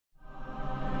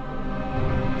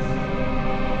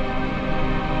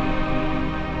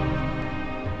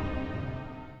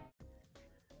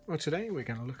Well, today we're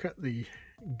going to look at the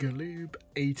Galoob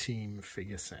A-Team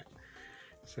figure set.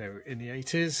 So in the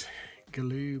 80s,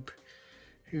 Galoob,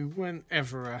 who weren't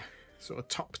ever a sort of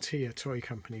top tier toy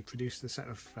company, produced a set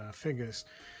of figures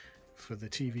for the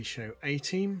TV show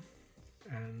A-Team,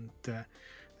 and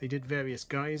they did various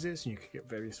guises and you could get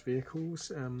various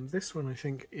vehicles. This one I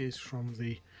think is from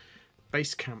the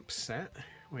base camp set,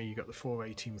 where you got the 4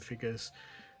 A-Team figures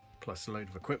plus a load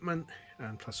of equipment,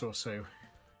 and plus also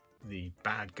the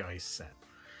bad guys set.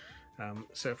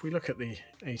 So if we look at the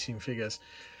A-Team figures,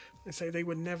 I'd say they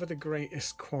were never the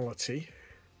greatest quality.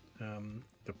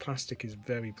 The plastic is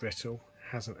very brittle,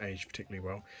 hasn't aged particularly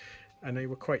well, and they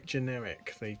were quite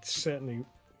generic. They certainly...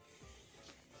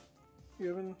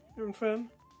 You having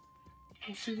fun?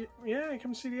 Come see yeah,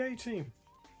 come see the A-Team.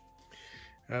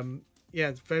 Yeah,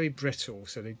 it's very brittle,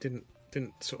 so they didn't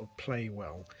sort of play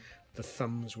well. The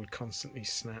thumbs would constantly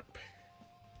snap.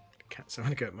 Cat's trying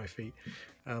to go at my feet.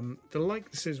 The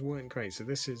likenesses weren't great. So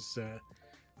this is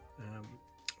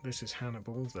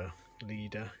Hannibal, the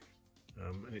leader,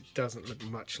 and it doesn't look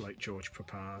much like George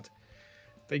Papard.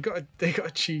 They got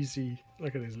a cheesy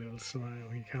look at his little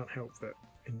smile. You can't help but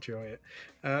enjoy it.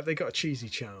 They got a cheesy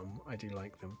charm. I do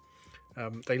like them.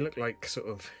 They look like sort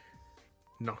of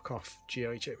knockoff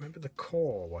G.I. Joe. Remember the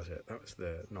Core, was it? That was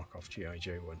the knockoff G.I.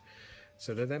 Joe one.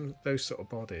 So they're those sort of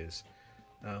bodies.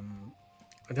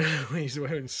 I don't know why he's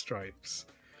wearing stripes.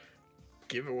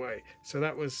 Giveaway. So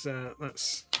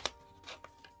that's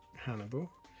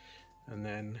Hannibal, and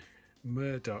then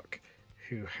Murdoch,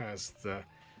 who has the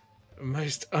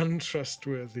most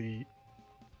untrustworthy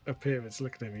appearance.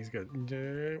 Look at him. He's got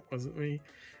wasn't me.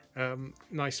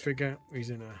 Nice figure. He's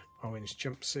in a orange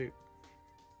jumpsuit.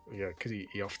 Yeah, because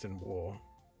he often wore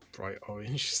bright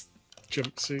orange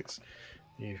jumpsuits.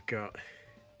 You've got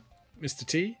Mr.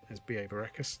 T as B.A.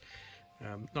 Baracus.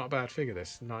 Not a bad figure,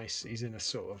 this. Nice. He's in a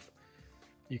sort of...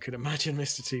 You could imagine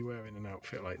Mr. T wearing an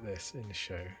outfit like this in the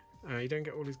show. You don't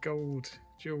get all his gold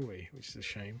jewellery, which is a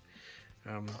shame.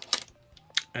 And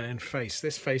then face.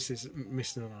 This face is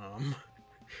missing an arm.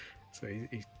 So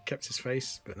he kept his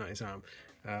face, but not his arm.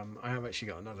 I have actually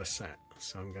got another set,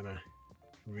 so I'm going to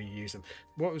reuse them.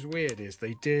 What was weird is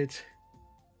they did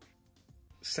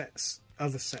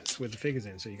other sets with the figures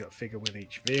in. So you got a figure with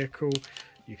each vehicle.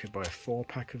 You could buy a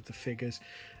 4-pack of the figures,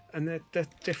 and they're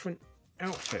different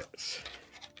outfits.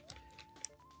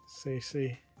 So you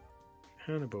see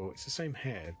Hannibal, it's the same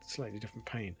head, slightly different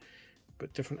paint,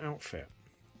 but different outfit.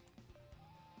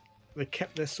 They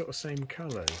kept their sort of same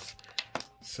colours.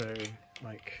 So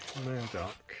like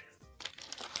Murdoch,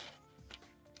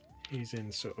 he's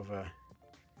in sort of a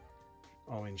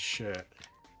orange shirt.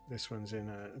 This one's in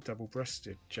a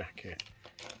double-breasted jacket.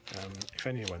 If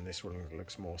anyone, this one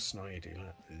looks more snidey.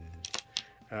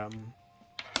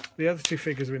 The other 2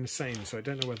 figures are in the same, so I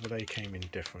don't know whether they came in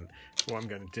different. What I'm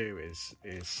going to do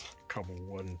is cobble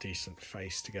one decent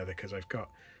face together, because I've got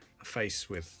a face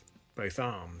with both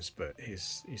arms, but you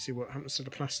see what happens to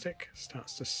the plastic?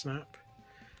 Starts to snap.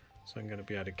 So I'm going to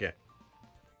be able to get...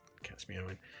 Cat's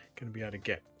meowing. Going to be able to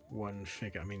get one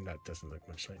figure. I mean, that doesn't look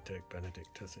much like Dirk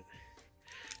Benedict, does it?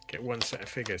 Get one set of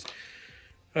figures.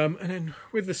 And then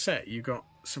with the set, you got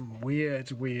some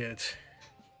weird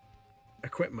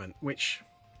equipment, which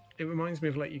it reminds me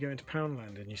of, like, you go into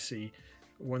Poundland and you see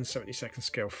 1/72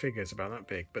 scale figures about that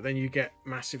big, but then you get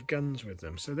massive guns with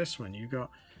them. So this one, you got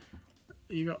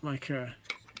like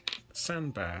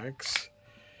sandbags.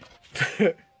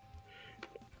 I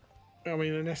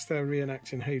mean, unless they're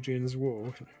reenacting Hadrian's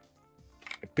Wall,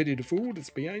 I pity the fool that's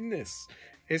behind this.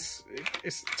 It's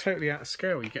totally out of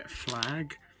scale. You get a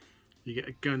flag. You get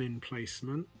a gun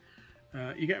emplacement.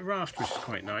 You get a raft, which is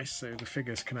quite nice, so the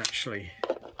figures can actually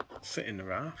sit in the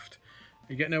raft.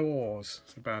 You get no oars,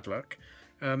 so bad luck.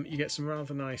 You get some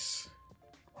rather nice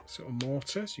sort of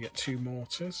mortars. You get 2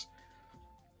 mortars.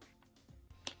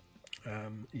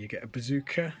 You get a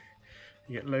bazooka.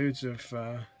 You get loads of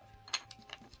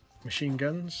machine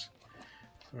guns,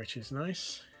 which is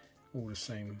nice. All the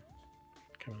same.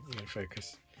 Come on, no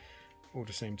focus. All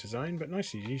the same design, but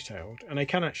nicely detailed. And they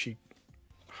can actually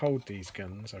hold these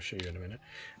guns. I'll show you in a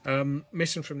minute.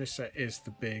 Missing from this set is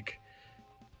the big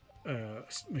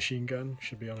machine gun.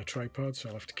 Should be on a tripod, so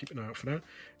I'll have to keep an eye out for that.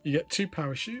 You get 2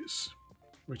 parachutes,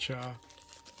 which are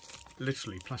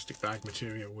literally plastic bag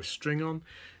material with string on,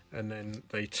 and then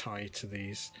they tie to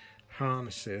these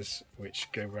harnesses which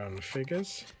go around the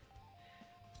figures.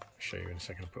 I'll show you in a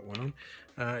second. I'll put one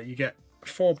on. You get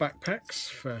 4 backpacks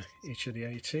for each of the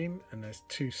A-Team, and there's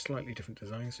 2 slightly different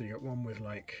designs. So you got one with,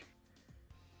 like,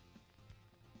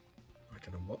 I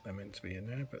don't know what they're meant to be in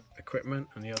there, but equipment,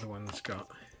 and the other one's got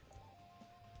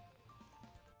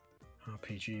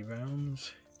RPG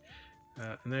rounds.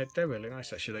 And they're really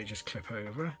nice actually, they just clip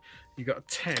over. You've got a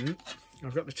tent.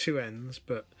 I've got the two ends,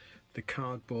 but the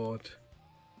cardboard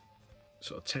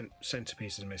sort of tent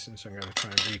centerpiece is missing, so I'm going to try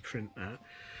and reprint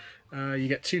that. You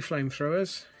get two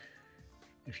flamethrowers.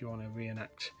 If you want to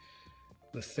reenact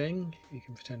the thing, you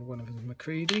can pretend one of them is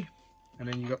McCready. And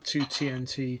then you've got two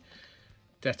TNT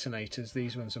detonators.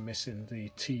 These ones are missing the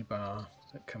T-bar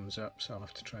that comes up, so I'll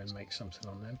have to try and make something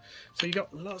on them. So you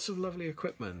got lots of lovely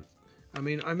equipment. I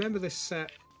mean, I remember this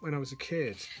set when I was a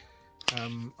kid.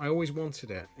 I always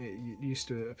wanted it. It used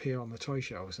to appear on the toy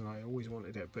shelves, and I always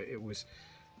wanted it. But it was,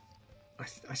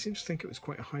 I seem to think it was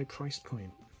quite a high price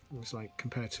point. It was like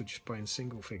compared to just buying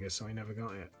single figures, so I never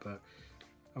got it. But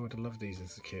I would have loved these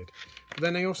as a kid. But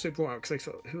then they also brought out, because they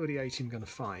thought, who are the A-Team going to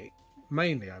fight?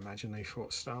 Mainly, I imagine they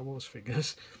fought Star Wars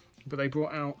figures. But they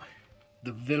brought out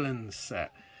the villains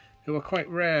set, who are quite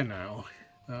rare now.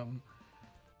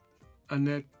 And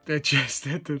they're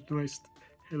the most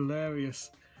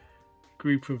hilarious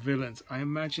group of villains. I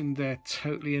imagine they're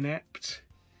totally inept.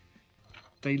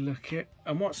 They look it.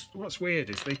 And what's weird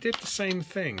is they did the same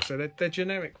thing. So they're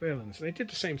generic villains. They did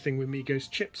the same thing with Mego's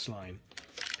Chips line.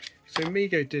 So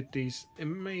Mego did these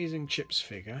amazing Chips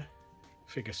figure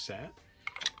set.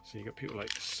 So you got people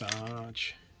like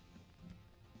Sarge.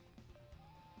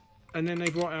 And then they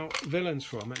brought out villains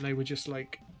for them, and they were just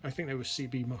like, I think they were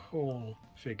CB Mahal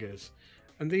figures.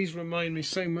 And these remind me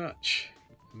so much,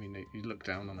 I mean, you look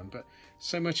down on them, but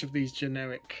so much of these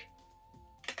generic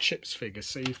Chips figures.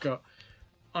 So you've got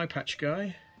Eye Patch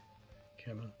Guy,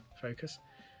 come on, focus,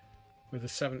 with a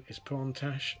 70s prawn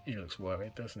tash. He looks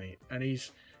worried, doesn't he? And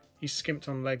he's skimped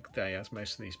on leg day, as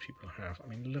most of these people have. I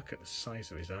mean, look at the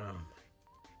size of his arm.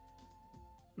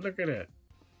 Look at it.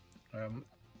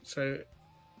 So,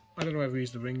 I don't know whether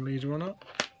he's the ringleader or not.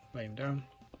 Lay him down.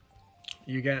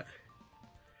 You get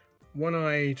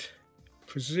one-eyed,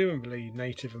 presumably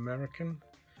Native American.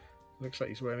 Looks like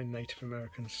he's wearing Native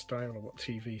American style, or what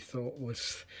TV thought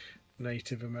was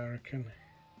Native American.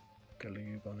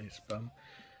 Galoob on his bum.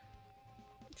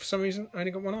 For some reason, I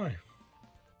only got one eye.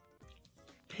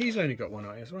 He's only got one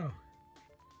eye as well.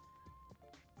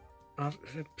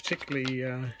 Particularly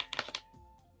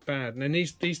bad. And then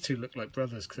these two look like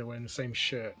brothers because they're wearing the same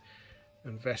shirt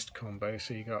and vest combo.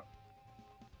 So you got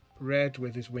Red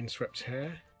with his windswept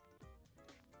hair.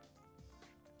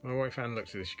 My wife Anne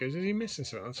looks at this. She goes, "Is he missing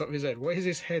something on top of his head? Why is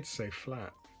his head so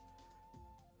flat?"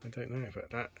 I don't know, but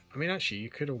that. I mean, actually, you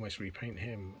could almost repaint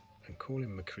him and call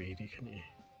him McCready, couldn't you?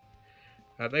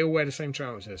 They all wear the same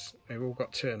trousers. They've all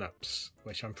got turn-ups,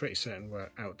 which I'm pretty certain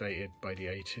were outdated by the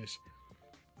 80s.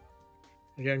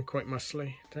 Again, quite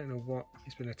muscly. Don't know what.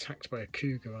 He's been attacked by a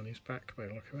cougar on his back by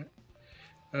the look of it.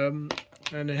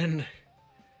 And then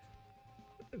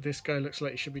this guy looks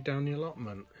like he should be down the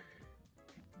allotment.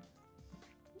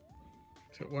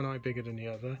 He's got one eye bigger than the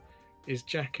other. His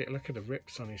jacket, look at the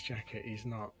rips on his jacket. He's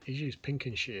used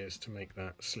pinking shears to make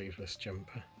that sleeveless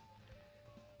jumper.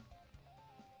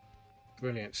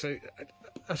 Brilliant. So,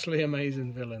 utterly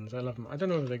amazing villains. I love them. I don't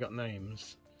know whether they got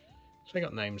names. If they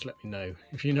got names, let me know.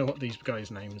 If you know what these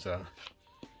guys' names are.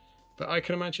 But I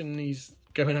can imagine he's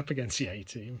going up against the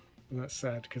A-Team. And that's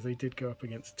sad, because they did go up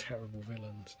against terrible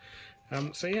villains.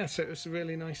 So yeah, so it was a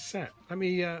really nice set. Let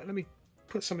me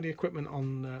put some of the equipment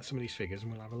on some of these figures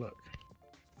and we'll have a look.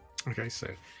 Okay, so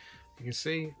you can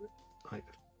see like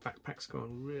the backpack's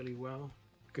gone really well.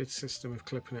 Good system of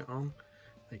clipping it on.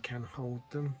 They can hold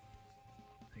them.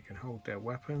 They can hold their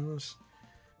weapons.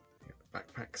 Get the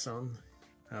backpacks on.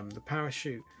 The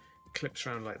parachute clips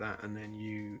around like that, and then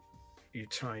you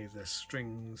tie the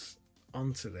strings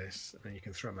onto this, and then you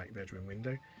can throw them out your bedroom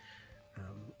window.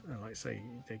 And like I say,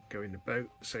 they go in the boat.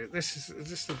 So this is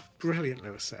just a brilliant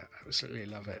little set. I absolutely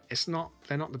love it.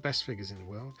 They're not the best figures in the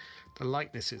world. The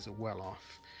likenesses are well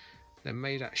off. They're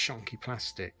made out of shonky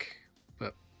plastic,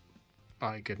 but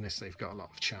by goodness, they've got a lot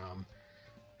of charm.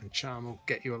 And charm will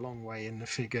get you a long way in the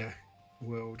figure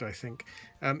world, I think.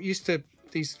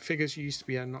 These figures used to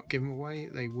be not given away.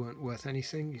 They weren't worth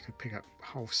anything. You could pick up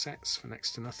whole sets for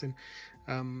next to nothing.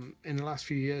 In the last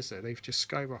few years, though, they've just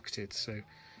skyrocketed. So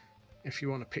if you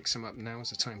want to pick some up, now is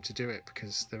the time to do it,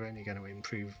 because they're only going to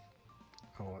improve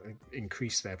or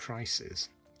increase their prices.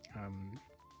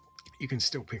 You can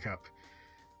still pick up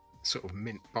sort of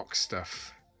mint box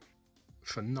stuff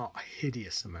for not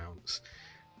hideous amounts.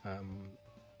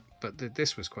 But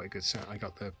this was quite a good set. I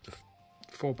got the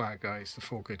 4 bad guys, the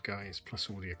 4 good guys, plus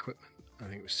all the equipment. I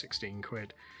think it was 16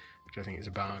 quid, which I think is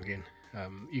a bargain.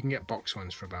 You can get box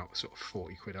ones for about sort of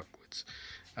 40 quid upwards.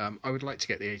 I would like to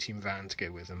get the A-Team van to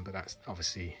go with them, but that's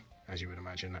obviously as you would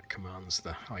imagine, that commands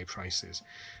the high prices.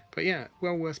 But yeah,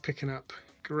 well worth picking up.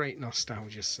 Great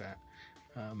nostalgia set.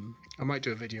 I might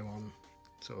do a video on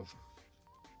sort of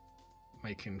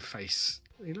making face.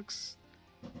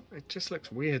 It just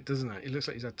looks weird, doesn't it? It looks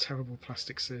like he's had terrible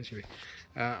plastic surgery.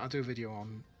 I'll do a video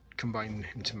on combining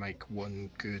him to make one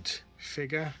good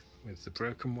figure with the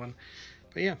broken one.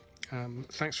 But yeah,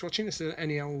 thanks for watching. If there are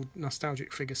any old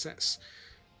nostalgic figure sets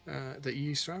that you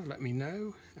used to have, let me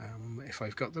know. If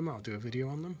I've got them, I'll do a video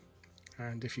on them.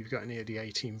 And if you've got any of the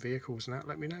A-Team vehicles and that,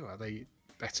 let me know. Are they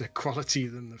better quality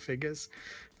than the figures?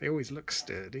 They always look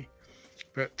sturdy.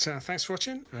 But thanks for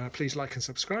watching. Please like and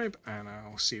subscribe, and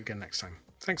I'll see you again next time.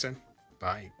 Thanks then.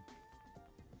 Bye.